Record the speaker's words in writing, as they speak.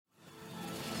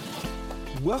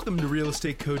Welcome to Real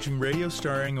Estate Coaching Radio,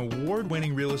 starring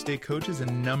award-winning real estate coaches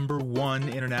and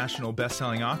 #1 international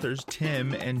best-selling authors,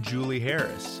 Tim and Julie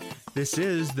Harris. This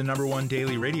is the #1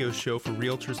 daily radio show for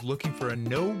realtors looking for a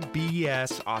no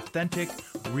BS, authentic,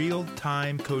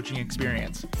 real-time coaching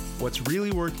experience. What's really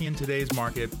working in today's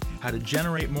market, how to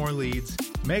generate more leads,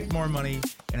 make more money,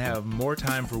 and have more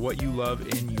time for what you love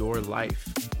in your life.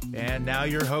 And now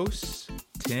your hosts,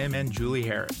 Tim and Julie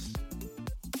Harris.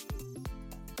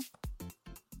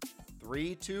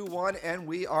 3, 2, 1, and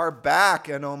we are back.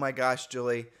 And oh my gosh,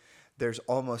 Julie, there's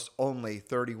almost only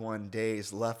 31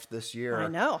 days left this year. I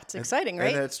know. It's exciting, right?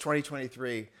 And then it's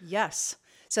 2023. Yes.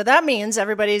 So that means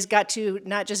everybody's got to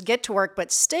not just get to work,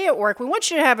 but stay at work. We want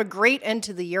you to have a great end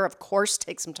to the year. Of course,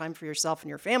 take some time for yourself and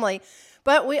your family.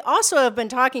 But we also have been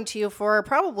talking to you for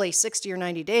probably 60 or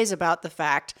 90 days about the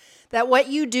fact that what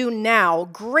you do now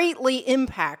greatly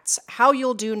impacts how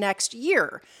you'll do next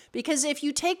year. Because if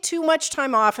you take too much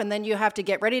time off and then you have to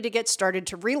get ready to get started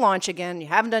to relaunch again, you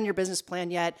haven't done your business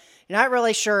plan yet, you're not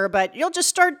really sure, but you'll just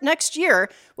start next year,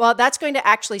 well, that's going to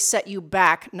actually set you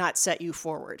back, not set you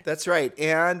forward. That's right.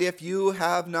 And if you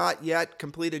have not yet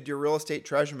completed your real estate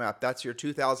treasure map, that's your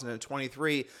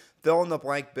 2023 fill in the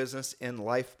blank business and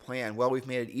life plan. Well, we've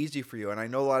made it easy for you. And I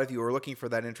know a lot of you are looking for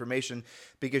that information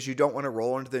because you don't want to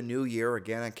roll into the new year.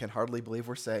 Again, I can hardly believe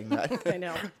we're saying that. I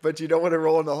know. But you don't want to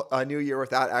roll into a new year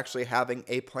without actually having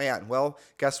a plan. Well,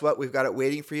 guess what? We've got it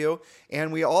waiting for you.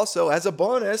 And we also, as a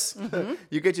bonus,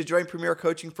 you get to join Premier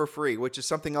Coaching for free, which is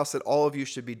something else that all of you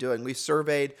should be doing. We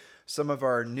surveyed some of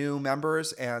our new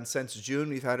members, and since June,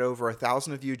 we've had over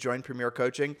 1,000 of you join Premier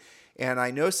Coaching. And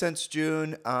I know since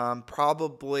June,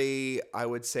 probably I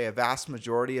would say a vast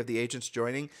majority of the agents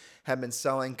joining have been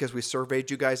selling, because we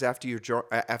surveyed you guys after you've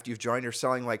joined, you're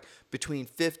selling like between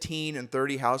 15 and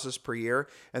 30 houses per year.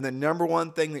 And the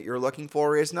 #1 thing that you're looking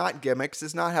for is not gimmicks,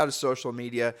 it's not how to social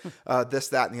media, this,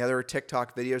 that, and the other,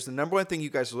 TikTok videos. The #1 thing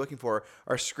you guys are looking for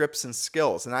are scripts and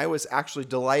skills. And I was actually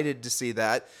delighted to see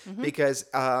that because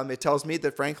it tells me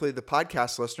that, frankly, the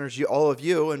podcast listeners, all of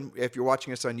you, and if you're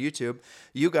watching us on YouTube,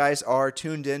 you guys are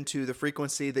tuned into the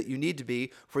frequency that you need to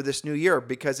be for this new year,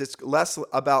 because it's less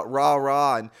about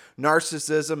rah-rah and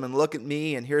narcissism and look at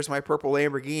me and here's my purple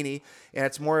Lamborghini, and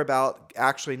it's more about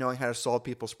actually knowing how to solve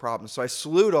people's problems. So I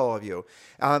salute all of you.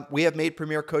 We have made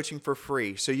Premier Coaching for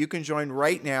free, so you can join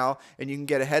right now and you can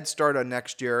get a head start on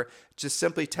next year. Just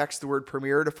simply text the word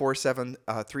Premier to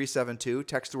 47372.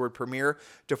 Text the word Premier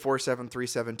to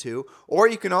 47372. Or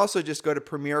you can also just go to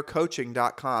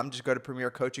premiercoaching.com. Just go to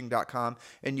premiercoaching.com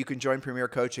and you can join Premier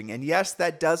Coaching. And yes,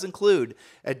 that does include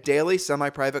a daily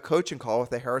semi-private coaching call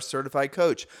with a Harris certified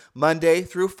coach. Monday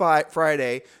through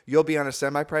Friday, you'll be on a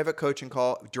semi-private coaching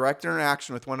call, direct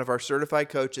interaction with one of our certified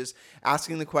coaches,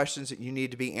 asking the questions that you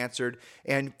need to be answered.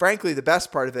 And frankly, the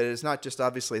best part of it is not just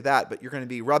obviously that, but you're going to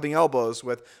be rubbing elbows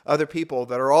with other people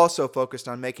that are also focused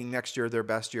on making next year their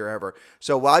best year ever.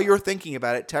 So while you're thinking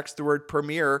about it, text the word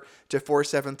Premier to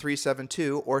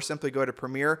 47372 or simply go to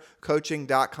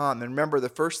premiercoaching.com. And remember, the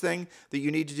first thing that you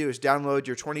need to do is download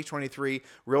your 2023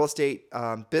 real estate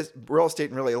and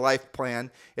really life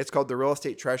plan. It's called the Real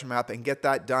Estate Treasure Map, and get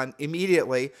that done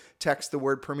immediately. Text the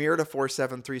word Premier to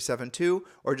 47372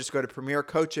 or just go to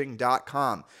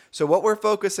premiercoaching.com. So what we're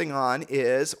focusing on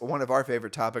is one of our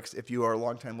favorite topics. If you are a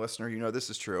longtime listener, you know this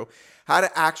is true. How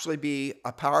to actually be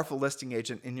a powerful listing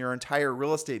agent in your entire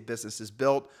real estate business is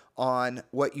built on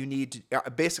what you need to,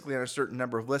 basically on a certain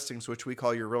number of listings, which we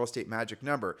call your real estate magic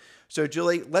number. So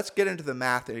Julie, let's get into the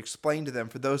math and explain to them,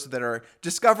 for those that are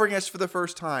discovering us for the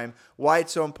first time, why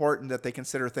it's so important that they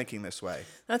consider thinking this way.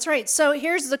 That's right. So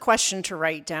here's the question to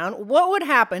write down. What would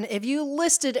happen if you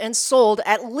listed and sold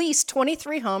at least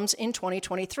 23 homes in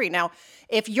 2023? Now,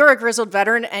 if you're a grizzled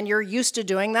veteran and you're used to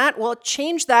doing that, well,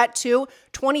 change that to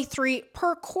 23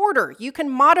 per quarter. You can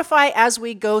modify as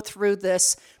we go through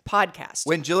this podcast.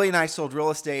 When Julie and I sold real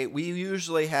estate, we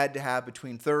usually had to have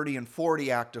between 30 and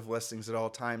 40 active listings at all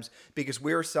times, because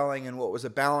we were selling in what was a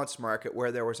balanced market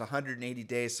where there was 180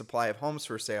 days supply of homes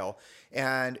for sale.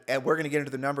 And we're going to get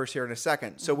into the numbers here in a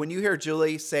second. So when you hear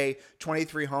Julie say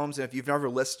 23 homes, and if you've never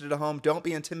listed a home, don't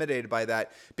be intimidated by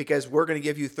that, because we're going to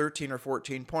give you 13 or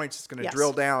 14 points. It's going to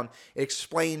drill down,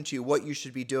 explain to you what you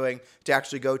should be doing to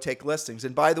actually go take listings.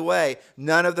 And by the way,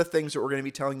 none of the things that we're going to be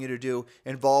telling you to do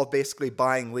involve basically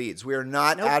buying buying leads. We are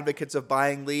not advocates of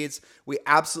buying leads. We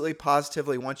absolutely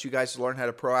positively want you guys to learn how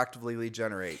to proactively lead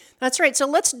generate. That's right. So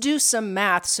let's do some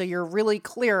math so you're really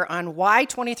clear on why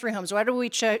 23 homes. Why do we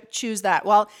choose that?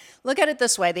 Well, look at it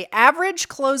this way. The average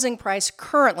closing price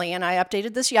currently, and I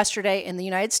updated this yesterday in the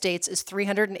United States, is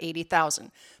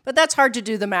 $380,000. But that's hard to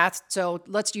do the math, so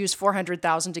let's use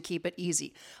 $400,000 to keep it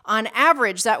easy. On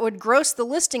average, that would gross the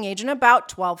listing agent about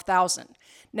 $12,000.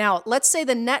 Now, let's say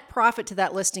the net profit to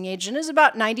that listing agent is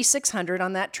about $9,600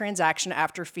 on that transaction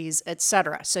after fees,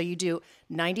 etc. So you do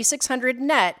 $9,600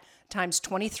 net times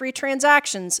 23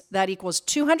 transactions, that equals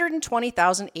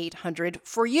 $220,800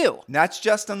 for you. And that's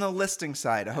just on the listing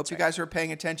side. I hope you guys are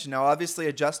paying attention. Now, obviously,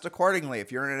 adjust accordingly.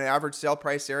 If you're in an average sale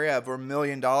price area of $1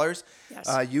 million,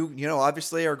 you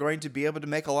obviously are going to be able to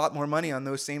make a lot more money on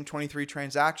those same 23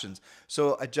 transactions.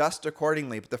 So adjust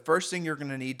accordingly. But the first thing you're going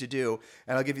to need to do,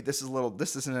 and I'll give you this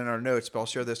isn't in our notes, but I'll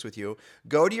share this with you.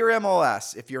 Go to your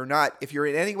MLS. If you're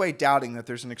in any way doubting that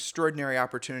there's an extraordinary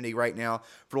opportunity right now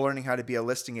for learning how to be a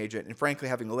listing agent, and frankly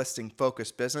having a listing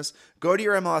focused business, go to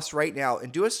your MLS right now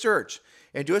and do a search.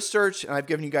 And I've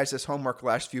given you guys this homework the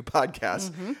last few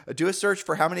podcasts. Do a search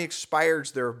for how many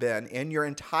expireds there have been in your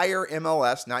entire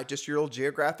MLS, not just your little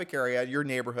geographic area, your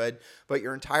neighborhood, but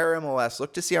your entire MLS.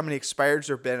 Look to see how many expireds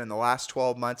there have been in the last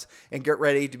 12 months and get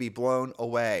ready to be blown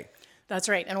away. That's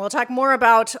right. And we'll talk more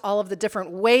about all of the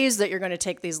different ways that you're going to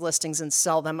take these listings and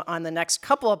sell them on the next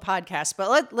couple of podcasts.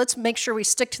 But let's make sure we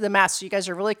stick to the math so you guys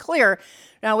are really clear.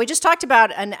 Now, we just talked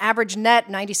about an average net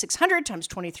 9,600 times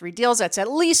 23 deals. That's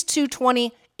at least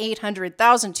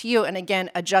 $220,800 to you. And again,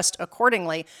 adjust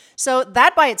accordingly. So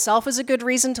that by itself is a good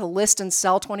reason to list and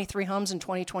sell 23 homes in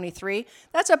 2023.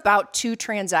 That's about 2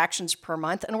 transactions per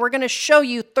month. And we're going to show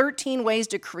you 13 ways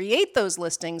to create those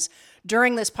listings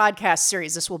during this podcast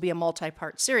series. This will be a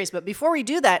multi-part series. But before we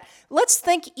do that, let's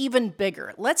think even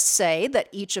bigger. Let's say that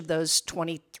each of those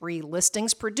 23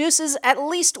 listings produces at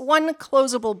least one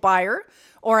closable buyer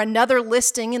or another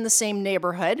listing in the same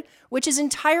neighborhood, which is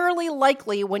entirely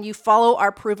likely when you follow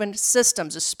our proven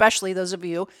systems, especially those of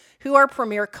you who are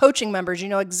Premier Coaching members. You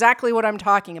know exactly what I'm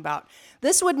talking about.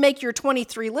 This would make your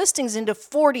 23 listings into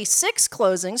 46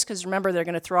 closings, because remember, they're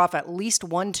going to throw off at least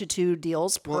 1 to 2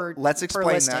 deals per Let's explain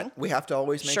listing. that. We have to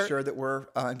always make sure that we're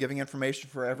giving information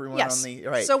for everyone on the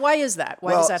right. So why is that?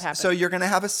 Why does that happen? So you're going to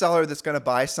have a seller that's going to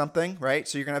buy something, right?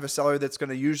 So you're going to have a seller that's going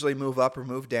to usually move up or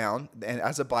move down, and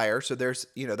as a buyer, so there's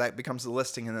that becomes the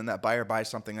listing, and then that buyer buys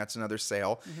something. That's another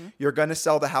sale. You're going to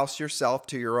sell the house yourself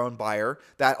to your own buyer.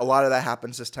 A lot of that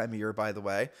happens this time of year, by the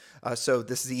way. So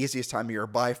this is the easiest time of year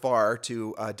by far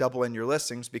to double in your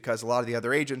listings, because a lot of the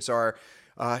other agents are,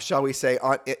 shall we say,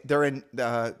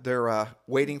 they're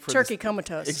waiting for turkey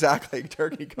comatose. Exactly,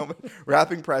 turkey comatose,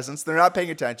 wrapping presents. They're not paying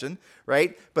attention,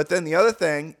 right? But then the other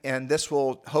thing, and this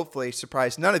will hopefully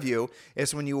surprise none of you,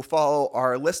 is when you follow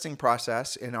our listing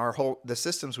process and the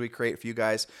systems we create for you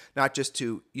guys, not just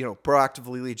to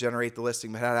proactively lead generate the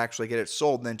listing, but how to actually get it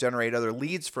sold and then generate other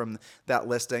leads from that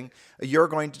listing. You're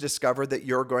going to discover that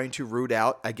you're going to root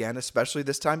out, again, especially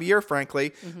this time of year,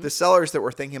 frankly, the sellers that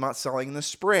were thinking about selling in the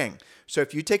spring. So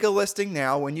if you take a listing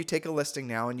now, and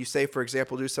you say, for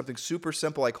example, do something super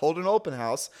simple like hold an open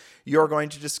house, you're going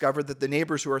to discover that the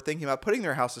neighbors who are thinking about putting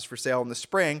their houses for sale in the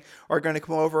spring are going to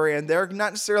come over, and they're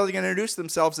not necessarily going to introduce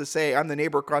themselves to say, I'm the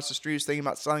neighbor across the street who's thinking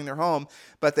about selling their home,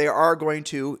 but they are going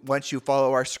to, once you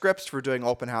follow our scripts for doing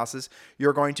open houses,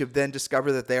 you're going to then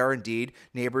discover that they are indeed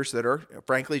neighbors that are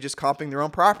frankly just comping their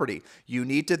own property. You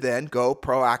need to then go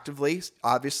proactively,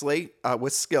 obviously,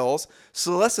 with skills,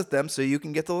 solicit them so you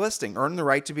can get the listing, earn the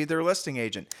right to be their listing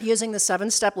agent. Using the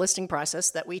 7-step listing process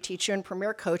that we teach you in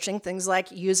Premier Coaching, things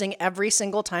like using every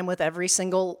single time with every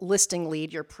single listing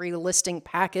lead, your pre-listing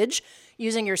package,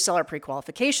 using your seller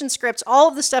pre-qualification scripts, all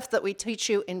of the stuff that we teach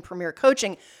you in Premier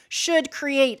Coaching should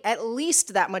create at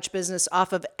least that much business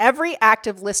off of every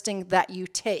active listing that you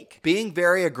take. Being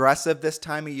very aggressive this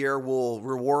time of year will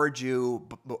reward you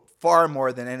far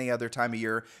more than any other time of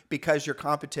year, because your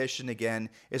competition, again,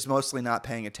 is mostly not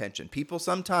paying attention. People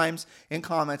sometimes in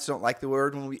comments don't like the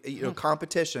word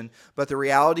competition, but the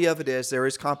reality of it is there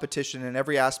is competition in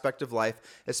every aspect of life,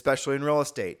 especially in real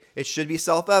estate. It should be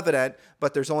self-evident,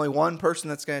 but there's only one person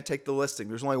that's going to take the listing.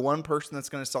 There's only one person that's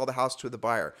going to sell the house to the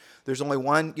buyer. There's only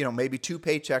one, maybe 2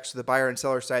 paychecks to the buyer and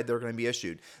seller side that are going to be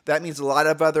issued. That means a lot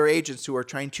of other agents who are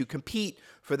trying to compete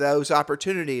for those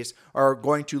opportunities are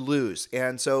going to lose.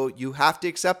 And so you have to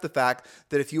accept the fact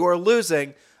that if you are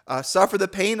losing, Suffer the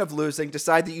pain of losing,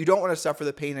 decide that you don't want to suffer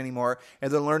the pain anymore,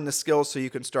 and then learn the skills so you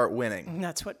can start winning. And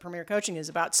that's what Premier Coaching is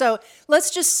about. So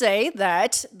let's just say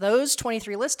that those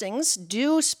 23 listings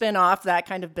do spin off that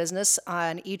kind of business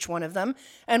on each one of them,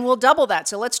 and we'll double that.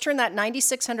 So let's turn that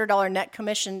 $9,600 net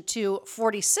commission to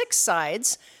 46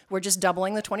 sides. We're just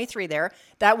doubling the 23 there.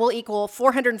 That will equal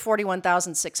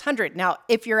 $441,600. Now,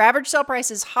 if your average sale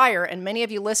price is higher, and many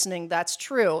of you listening, that's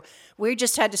true, we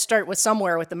just had to start with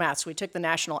somewhere with the math. So we took the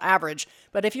national average.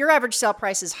 But if your average sale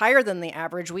price is higher than the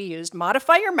average we used,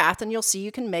 modify your math and you'll see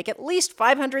you can make at least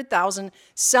 $500,000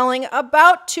 selling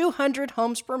about 200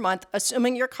 homes per month,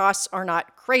 assuming your costs are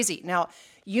not crazy. Now,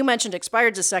 you mentioned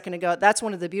expireds a second ago. That's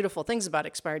one of the beautiful things about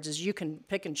expireds is you can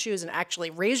pick and choose and actually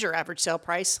raise your average sale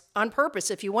price on purpose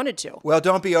if you wanted to. Well,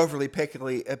 don't be overly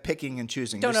picking and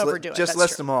choosing. Don't overdo it. Just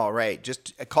list them all, right?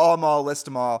 Just call them all, list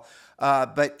them all.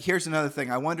 But here's another thing.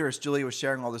 I wonder, as Julia was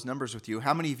sharing all those numbers with you,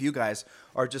 how many of you guys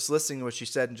are just listening to what she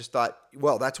said and just thought,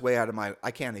 well, that's way out of I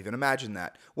can't even imagine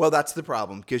that. Well, that's the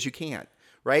problem because you can't.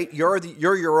 Right? You're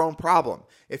your own problem.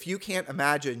 If you can't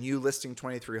imagine you listing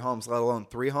 23 homes, let alone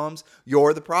 3 homes,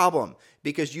 you're the problem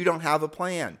because you don't have a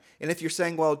plan. And if you're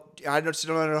saying, well, I just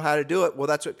don't know how to do it, well,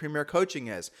 that's what Premier Coaching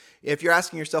is. If you're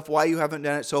asking yourself why you haven't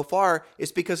done it so far,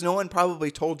 it's because no one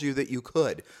probably told you that you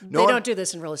could. They don't do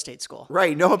this in real estate school.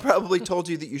 Right. No one probably told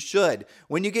you that you should.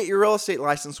 When you get your real estate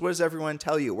license, what does everyone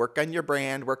tell you? Work on your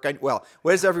brand, what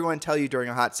does everyone tell you during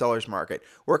a hot seller's market?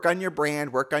 Work on your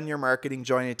brand, work on your marketing,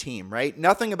 join a team, right?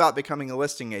 Nothing about becoming a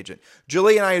listing agent.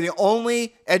 Julie and I are the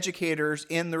only educators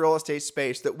in the real estate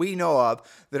space that we know of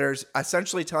that are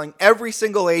essentially telling every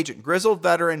single agent, grizzled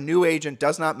veteran, new agent,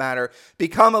 does not matter,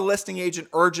 become a listing agent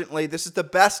urgently. This is the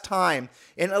best time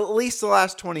in at least the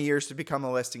last 20 years to become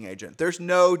a listing agent. There's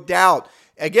no doubt.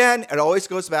 Again, it always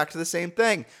goes back to the same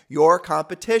thing. Your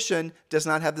competition does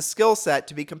not have the skill set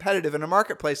to be competitive in a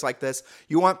marketplace like this.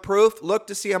 You want proof? Look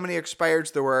to see how many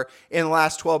expireds there were in the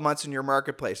last 12 months in your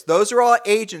marketplace. Those are all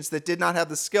agents that did not have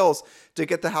the skills to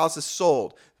get the houses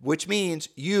sold, which means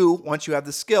you, once you have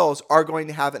the skills, are going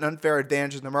to have an unfair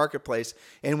advantage in the marketplace.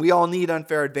 And we all need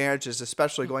unfair advantages,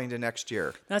 especially going into next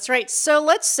year. That's right. So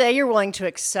let's say you're willing to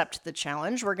accept the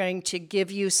challenge. We're going to give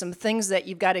you some things that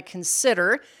you've got to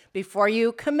consider before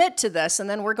you commit to this. And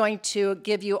then we're going to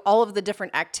give you all of the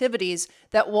different activities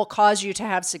that will cause you to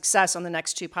have success on the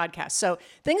next 2 podcasts. So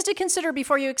things to consider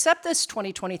before you accept this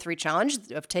 2023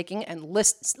 challenge of taking and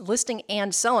listing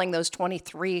and selling those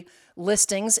 23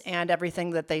 listings and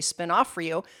everything that they spin off for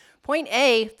you. Point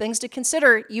A, things to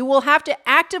consider. You will have to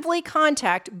actively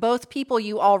contact both people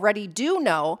you already do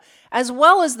know as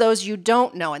well as those you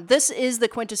don't know. And this is the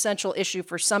quintessential issue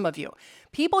for some of you.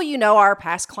 People you know are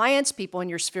past clients, people in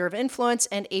your sphere of influence,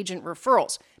 and agent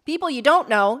referrals. People you don't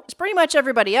know is pretty much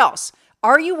everybody else.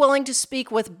 Are you willing to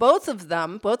speak with both of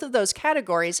them, both of those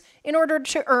categories, in order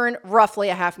to earn roughly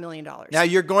 $500,000? Now,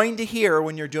 you're going to hear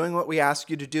when you're doing what we ask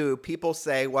you to do, people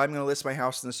say, well, I'm going to list my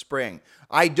house in the spring.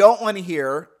 I don't want to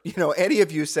hear, any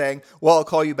of you saying, well, I'll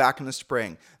call you back in the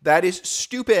spring. That is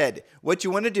stupid. What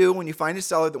you want to do when you find a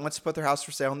seller that wants to put their house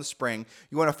for sale in the spring,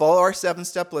 you want to follow our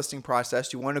 7-step listing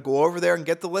process. You want to go over there and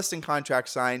get the listing contract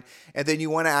signed, and then you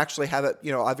want to actually have it,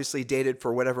 obviously dated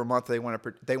for whatever month they want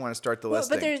to start the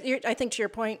listing. But I think to your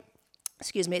point,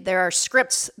 there are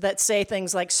scripts that say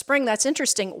things like spring. That's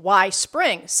interesting. Why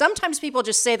spring? Sometimes people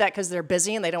just say that because they're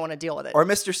busy and they don't want to deal with it. Or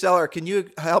Mr. Seller, can you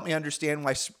help me understand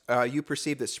why you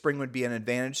perceive that spring would be an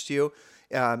advantage to you,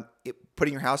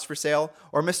 putting your house for sale?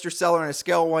 Or Mr. Seller, on a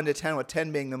scale of 1 to 10, with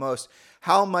 10 being the most,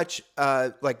 how much,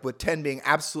 with 10 being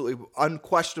absolutely,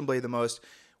 unquestionably the most,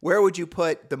 where would you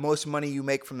put the most money you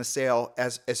make from the sale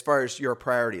as far as your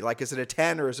priority? Like, is it a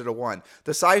 10 or is it a 1?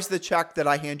 The size of the check that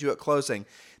I hand you at closing,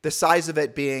 the size of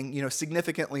it being,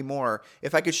 significantly more.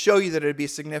 If I could show you that it'd be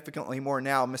significantly more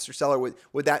now, Mr. Seller,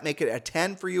 would that make it a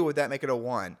 10 for you? Or would that make it a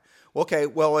 1? Okay,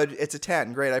 well, it's a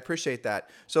 10. Great, I appreciate that.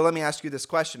 So let me ask you this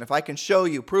question. If I can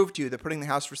prove to you that putting the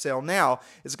house for sale now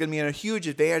is going to be a huge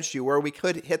advantage to you where we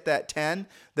could hit that 10,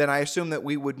 then I assume that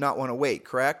we would not want to wait,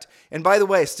 correct? And by the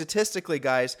way, statistically,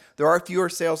 guys, there are fewer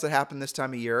sales that happen this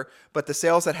time of year, but the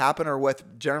sales that happen are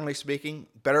with, generally speaking,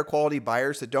 better quality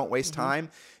buyers that don't waste time.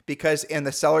 And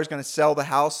the seller's going to sell the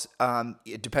house,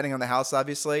 depending on the house,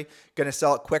 obviously, going to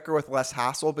sell it quicker with less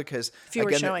hassle because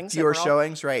fewer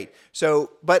showings, right?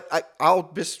 So, but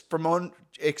I'll just from own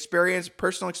experience,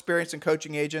 personal experience in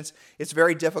coaching agents, it's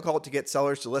very difficult to get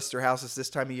sellers to list their houses this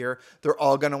time of year. They're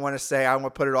all going to want to say, I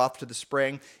want to put it off to the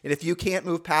spring. And if you can't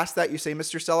move past that, you say,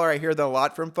 Mr. Seller, I hear that a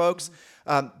lot from folks.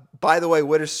 by the way,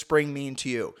 what does spring mean to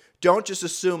you? Don't just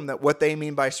assume that what they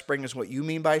mean by spring is what you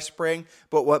mean by spring.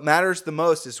 But what matters the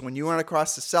most is when you run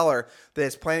across a seller that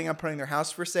is planning on putting their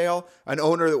house for sale, an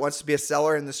owner that wants to be a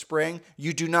seller in the spring,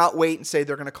 you do not wait and say I'm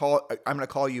going to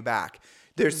call you back.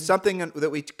 There's something that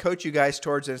we coach you guys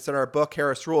towards, and it's in our book,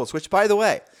 Harris Rules, which, by the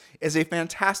way, is a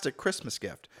fantastic Christmas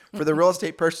gift for the real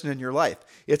estate person in your life.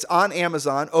 It's on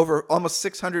Amazon, over almost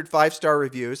 600 5-star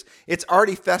reviews. It's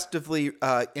already festively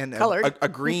in a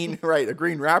green, right, a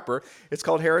green wrapper. It's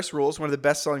called Harris Rules, one of the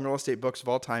best-selling real estate books of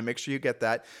all time. Make sure you get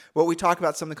that. But we talk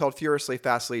about something called Furiously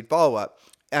Fast Lead Follow-Up.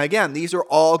 And again, these are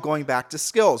all going back to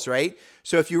skills, right?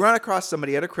 So if you run across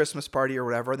somebody at a Christmas party or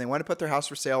whatever, and they want to put their house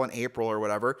for sale in April or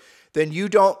whatever, then you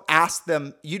don't ask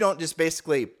them, you don't just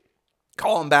basically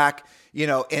call them back, in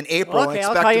April. Okay, and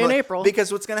expect I'll call you them in April.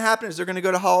 Because what's going to happen is they're going to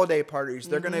go to holiday parties.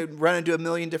 They're going to run into a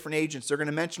million different agents. They're going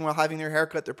to mention while having their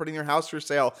haircut, they're putting their house for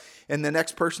sale. And the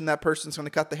next person that person's going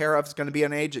to cut the hair off is going to be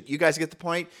an agent. You guys get the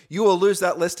point? You will lose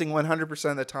that listing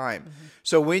 100% of the time.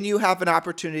 So when you have an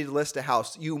opportunity to list a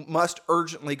house, you must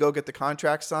urgently go get the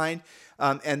contract signed.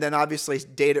 And then obviously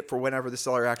date it for whenever the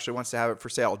seller actually wants to have it for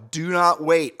sale. Do not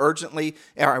wait. Urgently,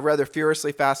 or rather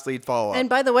furiously fast lead follow-up. And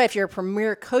by the way, if you're a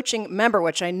Premier Coaching member,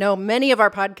 which I know many of our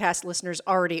podcast listeners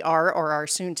already are or are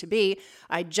soon to be,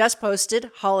 I just posted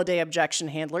holiday objection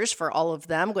handlers for all of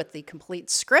them with the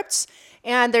complete scripts.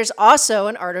 And there's also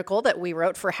an article that we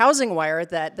wrote for Housing Wire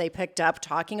that they picked up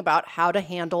talking about how to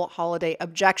handle holiday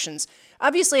objections.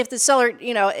 Obviously, if the seller,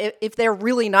 if they're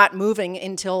really not moving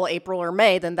until April or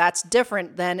May, then that's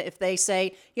different than if they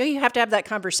say, you have to have that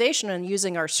conversation and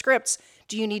using our scripts.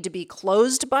 Do you need to be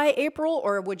closed by April,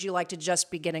 or would you like to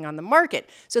just be getting on the market?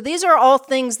 So these are all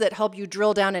things that help you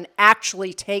drill down and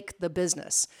actually take the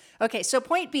business. Okay, so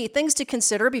point B, things to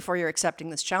consider before you're accepting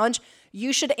this challenge.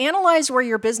 You should analyze where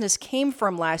your business came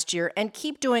from last year and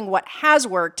keep doing what has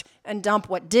worked and dump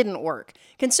what didn't work.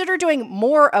 Consider doing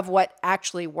more of what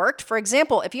actually worked. For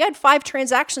example, if you had 5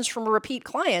 transactions from repeat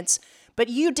clients, but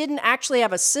you didn't actually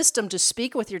have a system to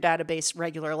speak with your database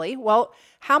regularly, well,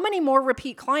 how many more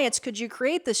repeat clients could you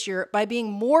create this year by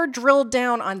being more drilled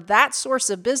down on that source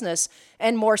of business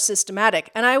and more systematic?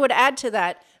 And I would add to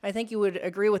that, I think you would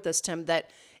agree with this, Tim,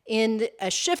 that in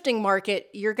a shifting market,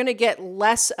 you're going to get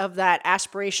less of that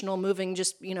aspirational moving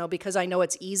just, because I know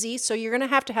it's easy. So you're going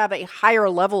to have a higher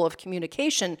level of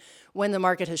communication when the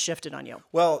market has shifted on you.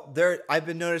 Well, I've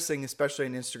been noticing, especially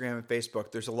on Instagram and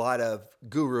Facebook, there's a lot of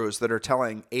gurus that are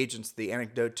telling agents the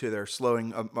anecdote to their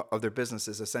slowing of their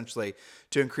businesses, essentially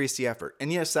to increase the effort.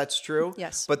 And yes, that's true.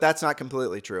 Yes. But that's not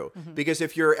completely true. Because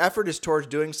if your effort is towards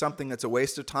doing something that's a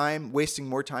waste of time, wasting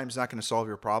more time is not going to solve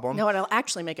your problem. No, it'll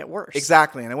actually make it worse.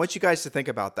 Exactly. And I want you guys to think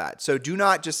about that. So do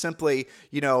not just simply,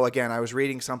 again, I was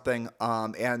reading something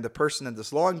and the person in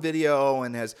this long video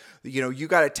and has, you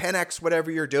got to 10x whatever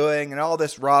you're doing and all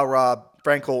this rah-rah,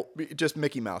 Frankel, just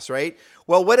Mickey Mouse, right?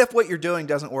 Well, what if what you're doing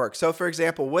doesn't work? So for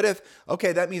example, what if,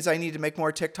 that means I need to make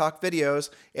more TikTok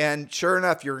videos, and sure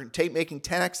enough, you're making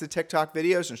 10x the TikTok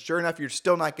videos, and sure enough, you're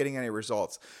still not getting any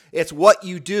results. It's what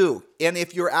you do. And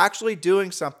if you're actually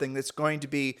doing something that's going to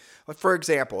be, for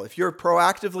example, if you're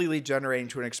proactively lead generating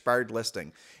to an expired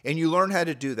listing, and you learn how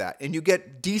to do that, and you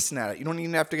get decent at it, you don't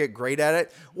even have to get great at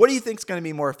it, what do you think is going to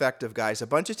be more effective, guys? A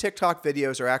bunch of TikTok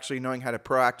videos are actually knowing how to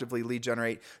proactively lead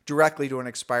generate directly to an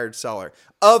expired seller.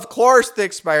 Of course, the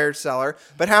expired seller,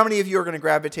 but how many of you are going to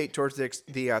gravitate towards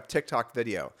the TikTok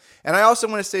video? And I also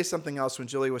want to say something else when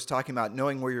Julie was talking about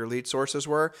knowing where your lead sources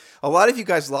were. A lot of you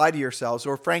guys lie to yourselves,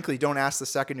 or frankly, don't ask the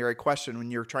secondary question when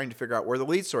you're trying to figure out where the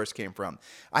lead source came from.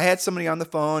 I had somebody on the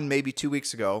phone maybe 2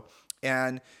 weeks ago,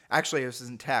 and actually, this is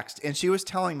in text. And she was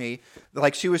telling me,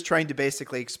 she was trying to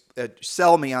basically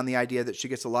sell me on the idea that she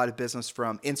gets a lot of business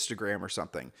from Instagram or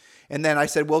something. And then I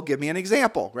said, well, give me an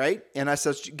example, right? And I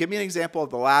said, give me an example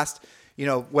of the last,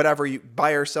 whatever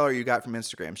buyer or seller you got from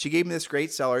Instagram. She gave me this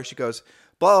great seller. She goes,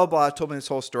 blah, blah, blah, told me this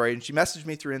whole story. And she messaged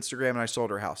me through Instagram and I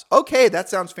sold her house. Okay, that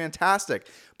sounds fantastic.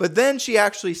 But then she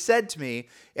actually said to me,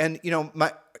 and, in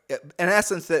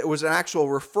essence, that it was an actual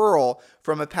referral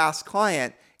from a past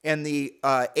client. And the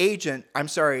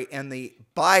and the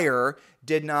buyer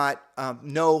did not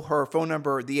know her phone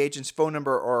number, the agent's phone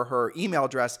number, or her email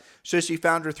address, so she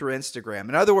found her through Instagram.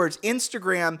 In other words,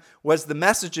 Instagram was the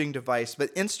messaging device,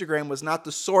 but Instagram was not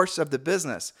the source of the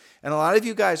business. And a lot of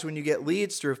you guys, when you get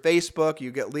leads through Facebook, you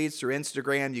get leads through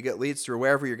Instagram, you get leads through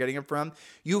wherever you're getting them from,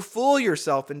 you fool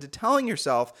yourself into telling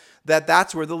yourself that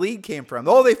that's where the lead came from.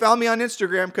 Oh, they found me on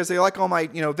Instagram because they like all my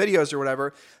videos or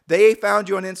whatever. They found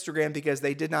you on Instagram because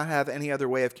they did not have any other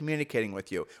way of communicating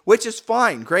with you, which is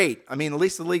fine, great. I mean, mean, at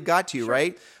least the lead got to you,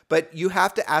 right? But you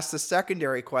have to ask the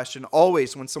secondary question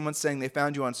always when someone's saying they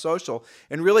found you on social,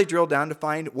 and really drill down to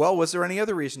find, well, was there any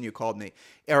other reason you called me?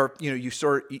 Or,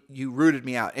 you rooted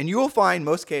me out. And you will find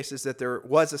most cases that there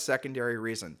was a secondary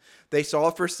reason. They saw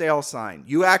a for sale sign.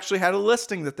 You actually had a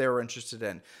listing that they were interested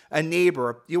in, a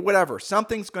neighbor, whatever.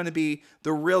 Something's going to be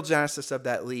the real genesis of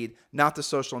that lead, not the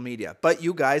social media. But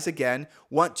you guys, again,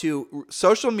 want to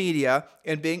social media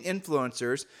and being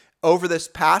influencers over this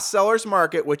past seller's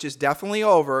market, which is definitely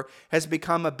over, has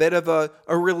become a bit of a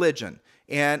religion,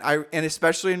 and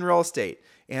especially in real estate.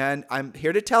 And I'm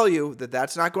here to tell you that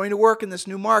that's not going to work in this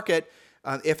new market.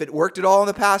 If it worked at all in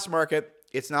the past market,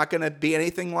 it's not going to be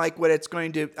anything like what it's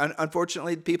going to.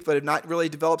 Unfortunately, people that have not really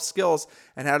developed skills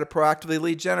and how to proactively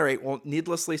lead generate will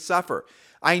needlessly suffer.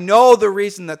 I know the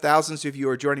reason that thousands of you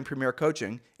are joining Premier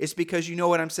Coaching is because you know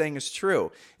what I'm saying is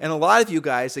true. And a lot of you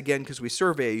guys, again, because we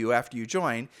survey you after you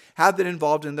join, have been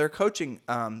involved in their coaching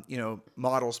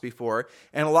models before.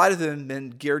 And a lot of them have been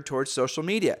geared towards social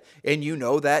media. And you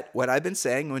know that what I've been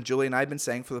saying, when Julie and I have been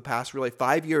saying for the past really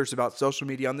 5 years about social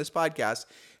media on this podcast,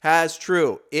 has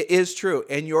true. It is true.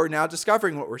 And you're now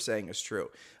discovering what we're saying is true.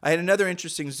 I had another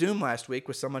interesting Zoom last week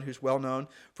with someone who's well known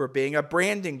for being a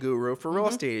branding guru for real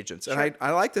estate agents. And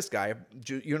I like this guy.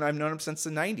 You and I have known him since the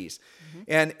 90s.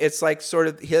 And it's like sort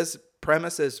of his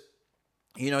premise is,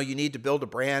 you need to build a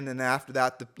brand, and after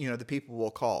that, the people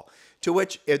will call. To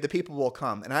which the people will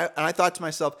come. And I thought to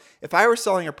myself, if I were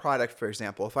selling a product, for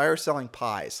example, if I were selling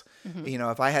pies,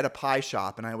 if I had a pie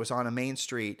shop and I was on a main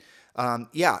street,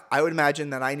 I would imagine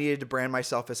that I needed to brand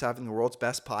myself as having the world's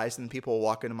best pies, and people will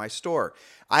walk into my store.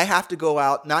 I have to go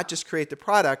out, not just create the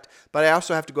product, but I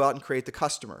also have to go out and create the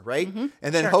customer, right?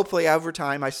 And then hopefully over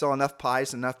time I sell enough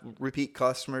pies, enough repeat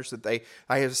customers that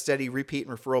I have a steady repeat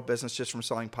and referral business just from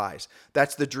selling pies.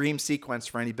 That's the dream sequence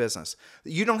for any business.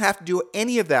 You don't have to do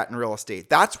any of that in real estate.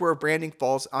 That's where branding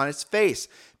falls on its face,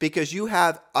 because you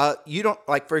have,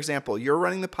 for example, you're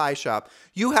running the pie shop.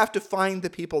 You have to find the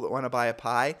people that want to buy a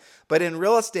pie. But in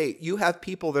real estate, you have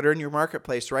people that are in your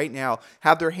marketplace right now,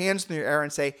 have their hands in the air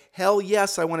and say, hell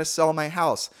yes, I want to sell my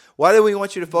house. Why do we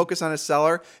want you to focus on a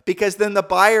seller? Because then the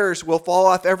buyers will fall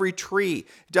off every tree.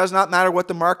 It does not matter what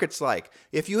the market's like.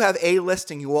 If you have a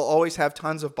listing, you will always have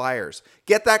tons of buyers.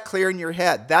 Get that clear in your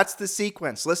head. That's the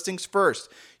sequence. Listings first.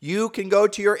 You can go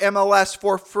to your MLS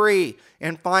for free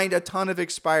and find a ton of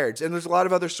expireds. And there's a lot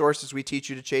of other sources we teach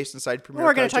you to chase inside Premier Coaching.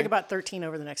 We're going to talk about 13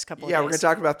 over the next couple of days. Yeah, we're going to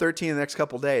talk about 13 in the next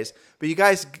couple of days. But you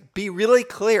guys, be really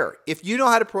clear. If you know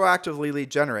how to proactively lead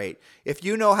generate, if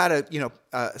you know how to,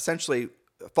 essentially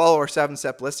follow our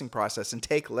 7-step listing process and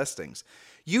take listings,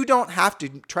 you don't have to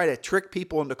try to trick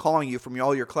people into calling you from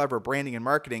all your clever branding and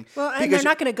marketing. Well, and they're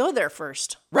not going to go there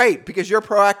first. Right, because you're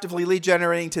proactively lead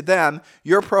generating to them.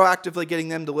 You're proactively getting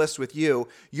them to list with you.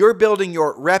 You're building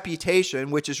your reputation,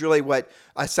 which is really what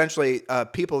essentially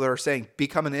people that are saying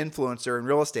become an influencer in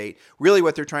real estate, really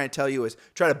what they're trying to tell you is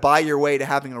try to buy your way to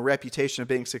having a reputation of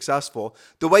being successful.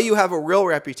 The way you have a real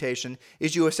reputation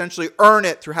is you essentially earn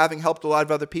it through having helped a lot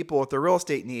of other people with their real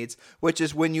estate needs, which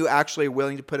is when you actually are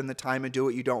willing to put in the time and do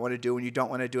what you don't want to do and you don't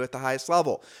want to do at the highest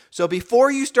level. So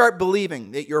before you start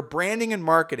believing that your branding and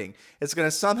marketing is going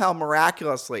to somehow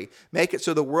miraculously make it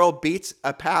so the world beats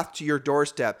a path to your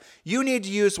doorstep, you need to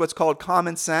use what's called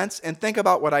common sense and think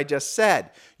about what I just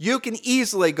said. You can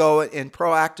easily go and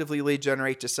proactively lead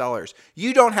generate to sellers.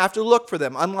 You don't have to look for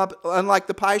them, unlike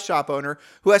the pie shop owner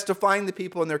who has to find the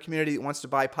people in their community that wants to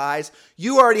buy pies.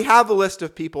 You already have a list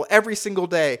of people every single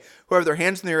day who have their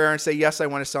hands in the air and say, yes, I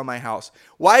want to sell my house.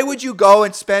 Why would you go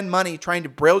and spend money trying to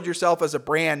build yourself as a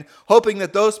brand, hoping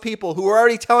that those people who are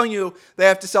already telling you they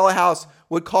have to sell a house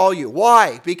would call you?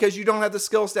 Why? Because you don't have the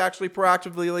skills to actually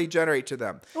proactively lead generate to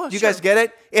them. Well, you guys get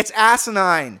it? It's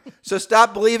asinine. So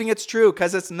stop believing it's true,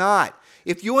 because it's not.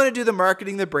 If you want to do the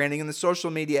marketing, the branding, and the social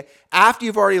media after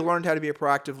you've already learned how to be a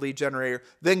proactive lead generator,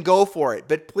 then go for it.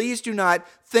 But please do not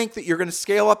think that you're going to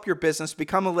scale up your business,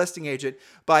 become a listing agent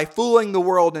by fooling the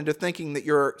world into thinking that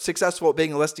you're successful at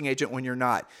being a listing agent when you're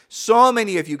not. So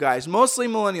many of you guys, mostly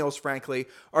millennials, frankly,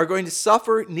 are going to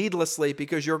suffer needlessly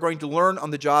because you're going to learn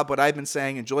on the job what I've been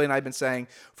saying and Julie and I have been saying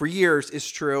for years is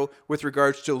true with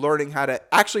regards to learning how to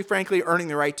actually, frankly, earning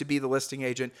the right to be the listing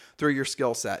agent through your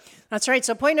skill set. That's right.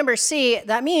 So point number C,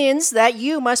 that means that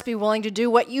you must be willing to do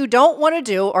what you don't want to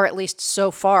do, or at least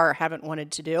so far haven't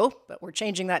wanted to do, but we're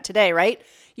changing that today, right?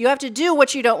 You have to do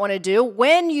what you don't want to do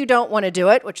when you don't want to do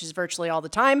it, which is virtually all the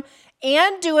time,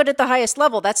 and do it at the highest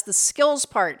level. That's the skills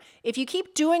part. If you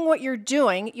keep doing what you're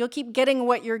doing, you'll keep getting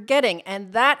what you're getting.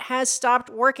 And that has stopped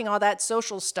working, all that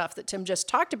social stuff that Tim just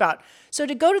talked about. So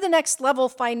to go to the next level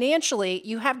financially,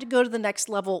 you have to go to the next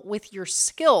level with your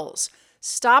skills.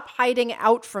 Stop hiding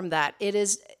out from that. It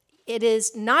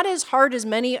is not as hard as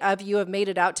many of you have made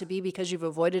it out to be because you've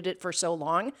avoided it for so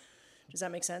long. Does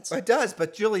that make sense? It does,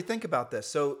 but Julie, think about this.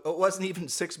 So it wasn't even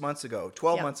 6 months ago,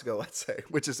 12 months ago, let's say,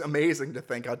 which is amazing to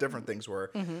think how different things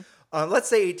were. Let's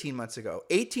say 18 months ago.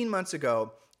 18 months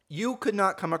ago, you could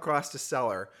not come across a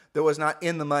seller that was not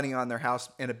in the money on their house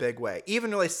in a big way.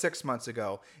 Even really 6 months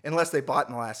ago, unless they bought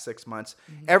in the last 6 months,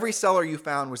 every seller you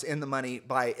found was in the money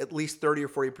by at least 30 or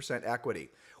 40%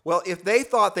 equity. Well, if they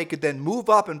thought they could then move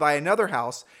up and buy another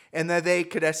house and then they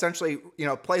could essentially,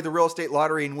 play the real estate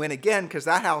lottery and win again because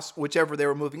that house, whichever they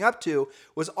were moving up to,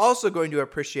 was also going to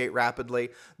appreciate rapidly,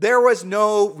 there was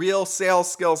no real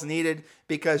sales skills needed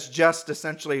because just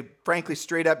essentially, frankly,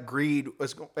 straight up greed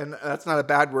was, and that's not a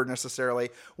bad word necessarily,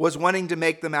 was wanting to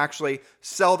make them actually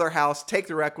sell their house, take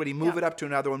their equity, move it up to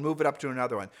another one, move it up to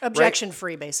another one. Objection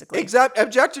free, basically.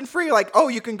 Objection free. Like, oh,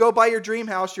 you can go buy your dream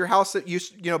house. Your house that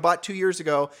you bought 2 years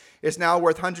ago is now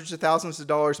worth hundreds of thousands of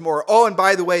dollars more. Oh, and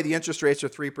by the way, the interest rates are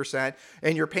 3%,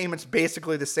 and your payment's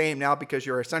basically the same now because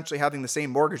you're essentially having the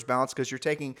same mortgage balance because you're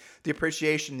taking the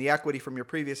appreciation, the equity from your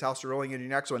previous house, you're rolling into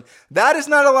your next one. That is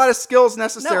not a lot of skills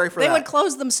necessary for that. They would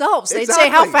close themselves. They'd say,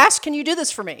 how fast can you do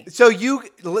this for me? So you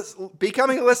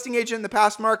becoming a listing agent in the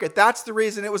past market, that's the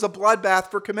reason it was a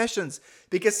bloodbath for commissions,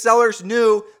 because sellers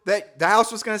knew that the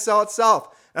house was going to sell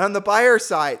itself. And on the buyer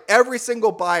side, every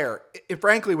single buyer, it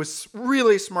frankly was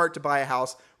really smart to buy a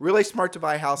house, really smart to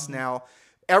buy a house now.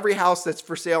 Every house that's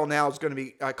for sale now is going to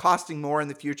be costing more in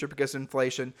the future because of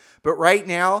inflation. But right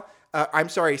now,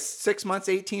 6 months,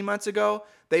 18 months ago,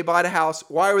 they bought a house.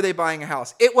 Why were they buying a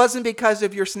house? It wasn't because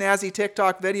of your snazzy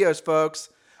TikTok videos, folks.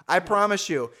 I promise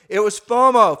you. It was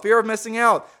FOMO, fear of missing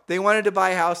out. They wanted to buy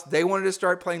a house. They wanted to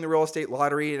start playing the real estate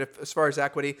lottery as far as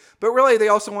equity. But really, they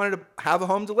also wanted to have a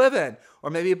home to live in or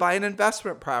maybe buy an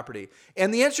investment property.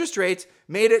 And the interest rates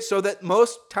made it so that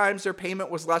most times their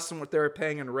payment was less than what they were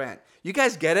paying in rent. You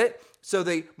guys get it? So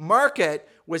the market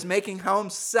was making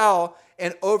homes sell,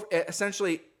 and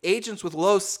essentially agents with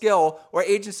low skill or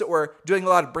agents that were doing a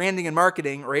lot of branding and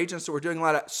marketing or agents that were doing a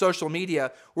lot of social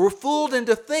media were fooled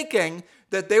into thinking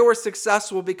that they were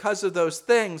successful because of those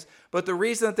things. But the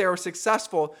reason that they were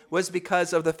successful was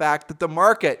because of the fact that the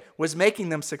market was making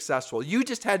them successful. You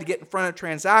just had to get in front of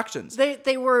transactions.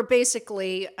 They were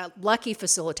basically lucky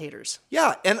facilitators.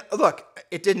 Yeah. And look,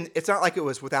 it's not like it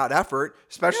was without effort,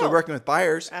 especially working with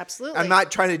buyers. Absolutely. I'm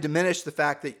not trying to diminish the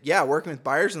fact that, working with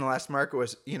buyers in the last market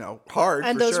was, hard.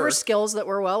 And those were skills that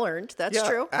were well earned. That's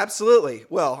true. Absolutely.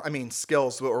 Well,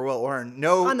 skills that were well earned.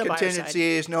 No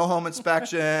contingencies, no home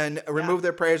inspection, remove the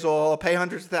appraisal, pay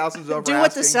hundreds of thousands over Do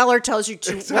what the seller tells you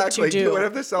to, exactly. what to do. Do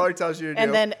whatever the seller tells you to do.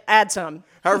 And then add some.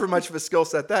 However much of a skill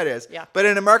set that is. Yeah. But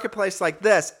in a marketplace like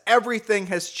this, everything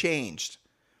has changed.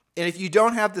 And if you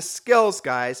don't have the skills,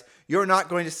 guys, you're not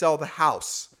going to sell the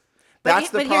house. That's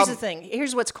the problem. But here's the thing.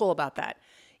 Here's what's cool about that.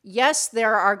 Yes,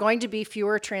 there are going to be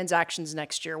fewer transactions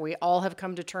next year. We all have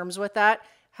come to terms with that.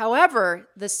 However,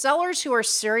 the sellers who are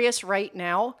serious right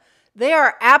now, they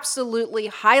are absolutely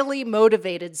highly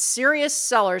motivated, serious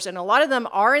sellers, and a lot of them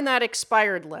are in that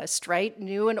expired list, right?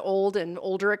 New and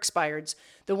older expireds.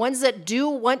 The ones that do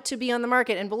want to be on the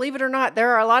market, and believe it or not,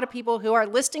 there are a lot of people who are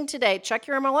listing today. Check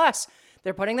your MLS.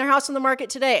 They're putting their house on the market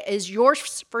today. Is your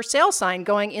for sale sign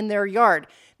going in their yard?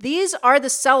 These are the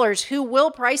sellers who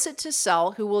will price it to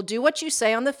sell, who will do what you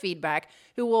say on the feedback,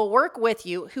 who will work with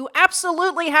you, who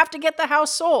absolutely have to get the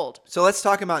house sold. So let's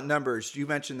talk about numbers. You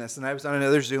mentioned this, and I was on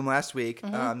another Zoom last week.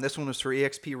 This one was for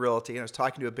eXp Realty, and I was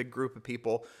talking to a big group of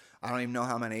people. I don't even know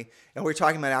how many. And we were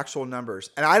talking about actual numbers.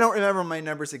 And I don't remember my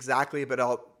numbers exactly, but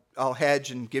I'll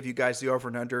hedge and give you guys the over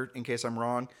and under in case I'm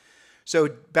wrong. So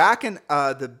back in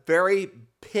the very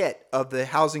pit of the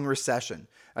housing recession,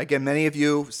 again, many of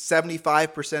you,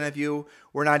 75% of you,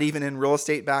 were not even in real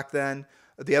estate back then.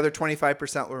 The other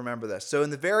 25% will remember this. So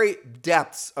in the very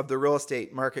depths of the real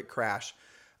estate market crash,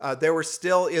 there were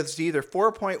still, it's either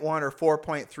 4.1 or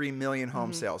 4.3 million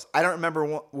home sales. I don't remember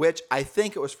which. I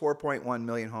think it was 4.1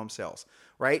 million home sales,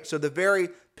 right? So the very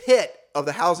pit of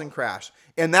the housing crash.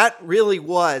 And that really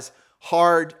was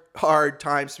hard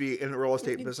times to be in the real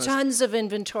estate business. Tons of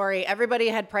inventory. Everybody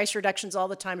had price reductions all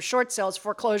the time. Short sales,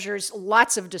 foreclosures,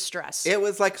 lots of distress. It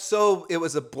was it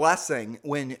was a blessing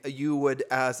when you would,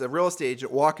 as a real estate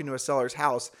agent, walk into a seller's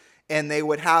house and they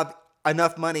would have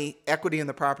enough money, equity in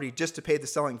the property just to pay the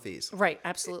selling fees. Right,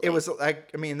 absolutely. It was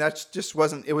like, I mean, that just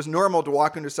wasn't, it was normal to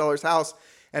walk into a seller's house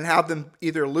and have them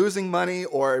either losing money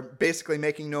or basically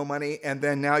making no money. And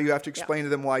then now you have to explain to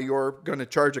them why you're going to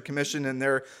charge a commission and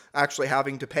they're actually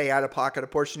having to pay out of pocket a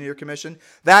portion of your commission.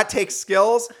 That takes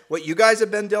skills. What you guys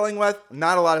have been dealing with,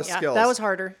 not a lot of skills. That was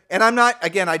harder. And I'm not,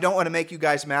 again, I don't want to make you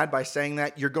guys mad by saying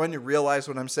that. You're going to realize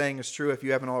what I'm saying is true if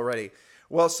you haven't already.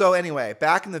 Well, so anyway,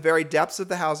 back in the very depths of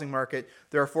the housing market,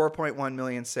 there are 4.1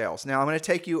 million sales. Now, I'm going to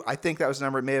take you, I think that was the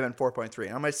number, it may have been 4.3.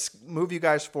 And I'm going to move you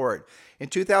guys forward. In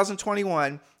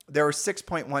 2021, there were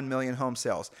 6.1 million home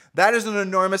sales. That is an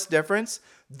enormous difference.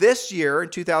 This year, in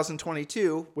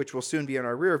 2022, which will soon be in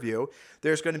our rear view,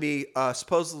 there's going to be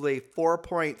supposedly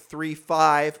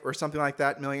 4.35 or something like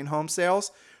that million home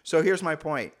sales. So here's my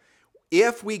point.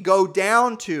 If we go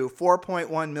down to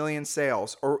 4.1 million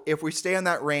sales, or if we stay in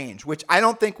that range, which I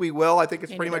don't think we will, I think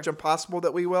it's pretty much impossible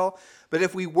that we will. But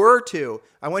if we were to,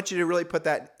 I want you to really put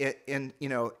that in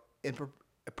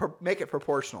make it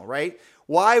proportional, right?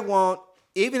 Why won't,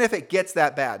 even if it gets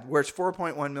that bad, where it's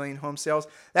 4.1 million home sales,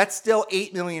 that's still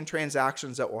 8 million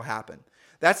transactions that will happen.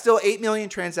 That's still 8 million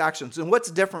transactions. And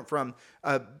what's different from,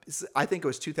 I think it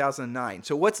was 2009.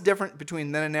 So what's different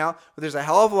between then and now? Well, there's a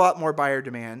hell of a lot more buyer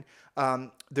demand.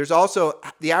 There's also,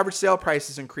 the average sale price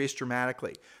has increased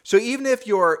dramatically. So even if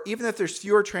there's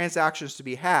fewer transactions to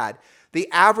be had, the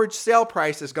average sale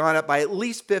price has gone up by at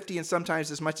least 50 and sometimes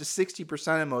as much as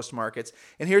 60% in most markets.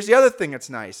 And here's the other thing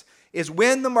that's nice, is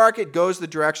when the market goes the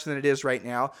direction that it is right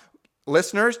now,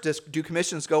 listeners, do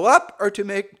commissions go up or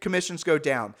do commissions go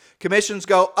down? Commissions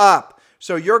go up.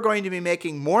 So you're going to be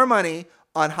making more money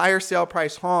on higher sale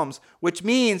price homes, which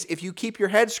means if you keep your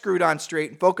head screwed on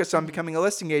straight and focus on becoming a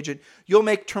listing agent, you'll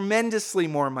make tremendously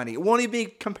more money. It won't even be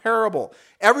comparable.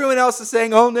 Everyone else is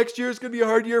saying, oh, next year is going to be a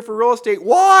hard year for real estate.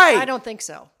 Why? I don't think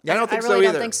so. I don't think so really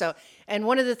either. don't think so. And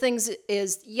one of the things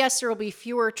is, yes, there will be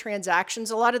fewer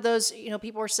transactions. A lot of those,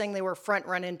 people were saying they were front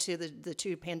run into the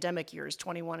two pandemic years,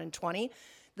 21 and 20,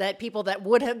 that people that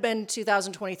would have been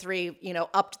 2023,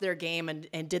 upped their game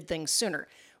and did things sooner.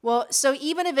 Well, so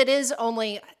even if it is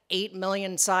only 8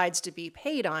 million sides to be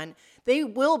paid on, they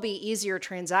will be easier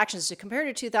transactions to compare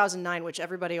to 2009, which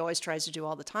everybody always tries to do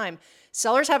all the time.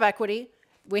 Sellers have equity.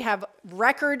 We have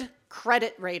record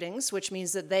credit ratings, which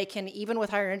means that they can, even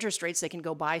with higher interest rates, they can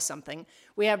go buy something.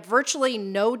 We have virtually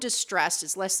no distress.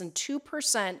 It's less than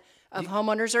 2% of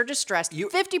homeowners are distressed.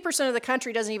 50% of the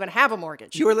country doesn't even have a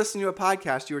mortgage. You were listening to a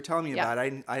podcast you were telling me about. I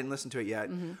didn't listen to it yet,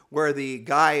 where the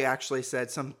guy actually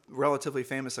said, some relatively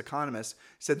famous economist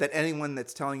said that anyone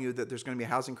that's telling you that there's going to be a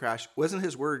housing crash, wasn't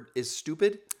his word, is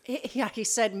stupid? Yeah, he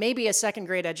said maybe a second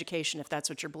grade education, if that's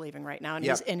what you're believing right now.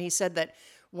 And he said that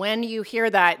when you hear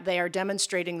that, they are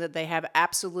demonstrating that they have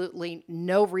absolutely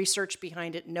no research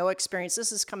behind it, no experience.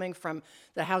 This is coming from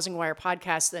the Housing Wire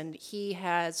podcast, and he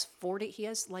has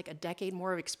like a decade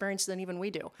more of experience than even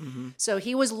we do. So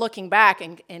he was looking back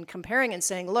and comparing and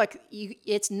saying, look,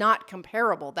 it's not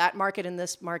comparable. That market and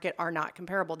this market are not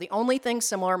comparable. The only thing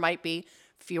similar might be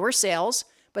fewer sales,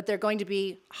 but they're going to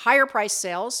be higher price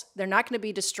sales. They're not going to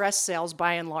be distressed sales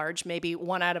by and large. Maybe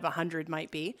 1 out of 100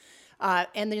 might be.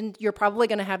 And then you're probably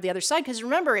going to have the other side. Because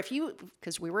remember,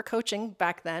 because we were coaching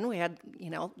back then, we had,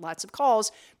 lots of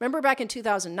calls. Remember back in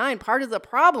 2009, part of the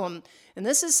problem, and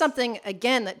this is something,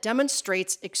 again, that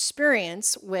demonstrates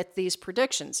experience with these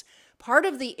predictions. Part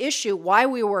of the issue why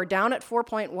we were down at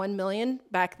 4.1 million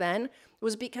back then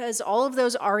was because all of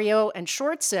those REO and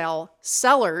short sale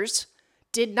sellers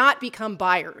did not become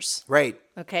buyers. Right.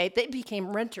 Okay. They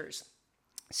became renters.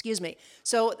 Excuse me.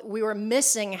 So we were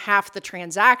missing half the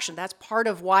transaction. That's part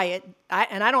of why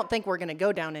and I don't think we're going to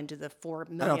go down into the 4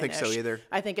 million. I don't think so either.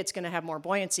 I think it's going to have more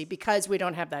buoyancy because we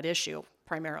don't have that issue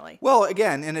primarily. Well,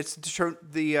 again, and it's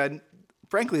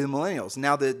frankly, the millennials,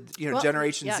 now the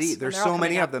Generation Z, there's so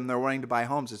many of them, they're wanting to buy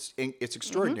homes. It's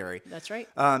extraordinary. That's right.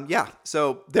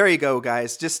 So there you go,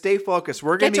 guys. Just stay focused.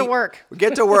 We're going to work.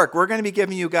 Get to work. We're going to be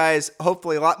giving you guys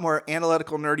hopefully a lot more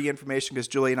analytical, nerdy information because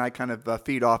Julie and I kind of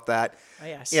feed off that. Oh,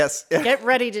 yes. Yes. Get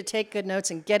ready to take good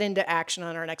notes and get into action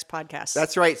on our next podcast.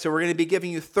 That's right. So we're going to be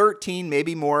giving you 13,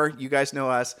 maybe more. You guys know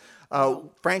us.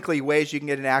 Frankly, ways you can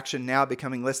get in action now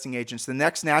becoming listing agents. The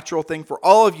next natural thing for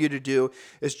all of you to do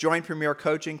is join Premier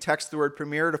Coaching. Text the word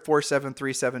Premier to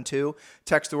 47372.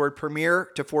 Text the word Premier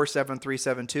to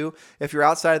 47372. If you're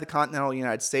outside of the continental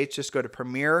United States, just go to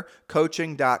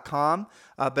premiercoaching.com.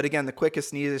 But again, the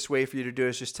quickest and easiest way for you to do it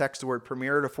is just text the word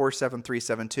Premier to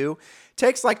 47372. It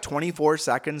takes like 24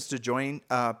 seconds to join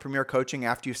Premier Coaching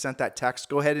after you've sent that text.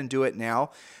 Go ahead and do it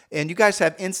now. And you guys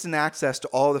have instant access to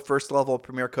all the first level of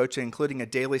Premier Coaching coaching, including a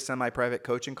daily semi-private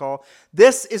coaching call.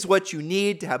 This is what you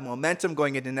need to have momentum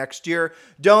going into next year.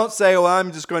 Don't say, well,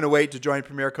 I'm just going to wait to join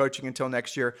Premier Coaching until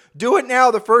next year. Do it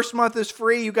now. The first month is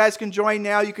free. You guys can join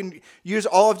now. You can use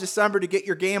all of December to get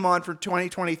your game on for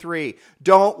 2023.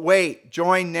 Don't wait.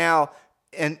 Join now.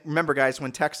 And remember, guys,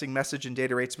 when texting, message and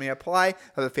data rates may apply.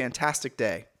 Have a fantastic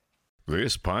day.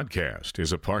 This podcast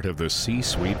is a part of the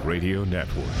C-Suite Radio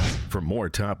Network. For more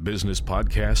top business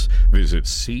podcasts, visit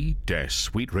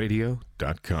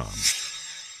c-suiteradio.com.